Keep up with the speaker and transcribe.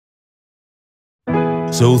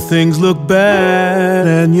So things look bad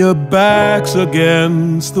and your back's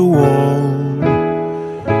against the wall.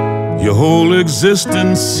 Your whole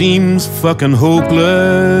existence seems fucking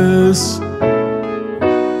hopeless.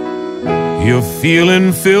 You're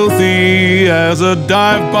feeling filthy as a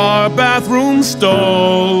dive bar bathroom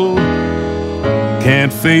stall.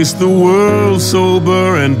 Can't face the world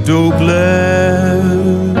sober and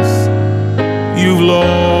dopeless. You've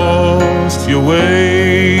lost your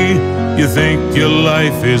way. You think your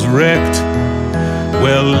life is wrecked.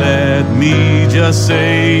 Well, let me just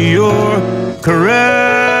say you're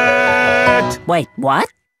correct. Wait, what?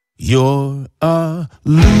 You're a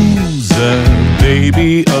loser,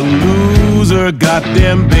 baby, a loser.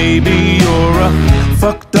 Goddamn, baby, you're a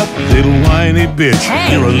fucked up little whiny bitch.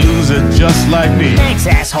 Hey. You're a loser just like me. Thanks,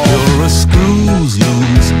 asshole. You're a screws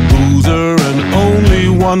loose loser, an only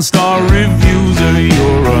one-star refuser.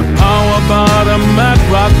 You're a power bottom at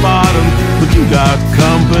rock bottom, but you got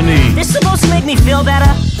company. This supposed to make me feel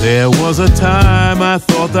better? There was a time I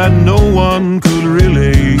thought that no one could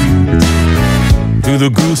relate to the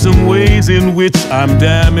gruesome ways in which I'm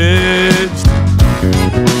damaged.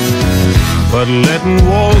 But letting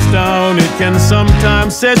walls down, it can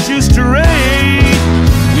sometimes set you straight.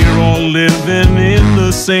 We're all living in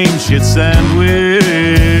the same shit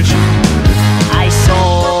sandwich. I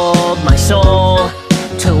sold my soul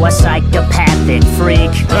to a psychopathic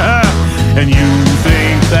freak. And you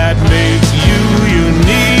think that makes you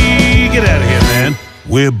unique? Get out of here, man.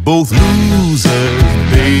 We're both losers,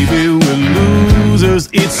 baby, we're losers.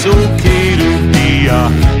 It's okay to be a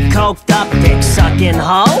coked up dick-sucking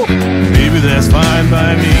hoe? Maybe that's fine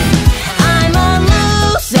by me. I'm a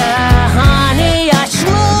loser, honey, a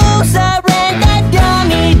schmoozer and a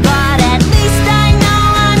dummy, but at least I know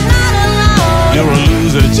I'm not alone. You're a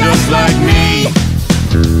loser just like me.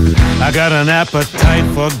 I got an appetite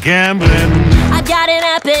for gambling. I've got an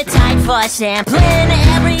appetite for sampling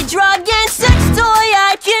every drug and sex toy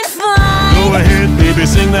I can find. Go ahead, baby,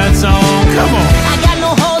 sing that song, come on. I got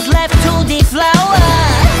no holes left to deflower.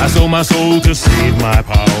 I sold my soul to save my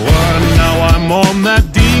power. Now I'm on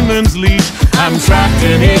that demon's leash. I'm trapped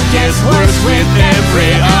and it gets worse with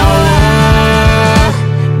every hour.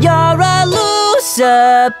 You're a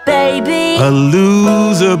loser, baby. A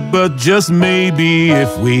loser, but just maybe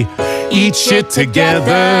if we eat shit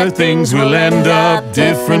together, things will end up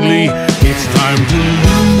differently. It's time to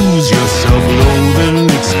lose yourself, loathe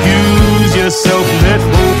and excuse yourself, let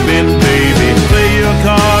hope in.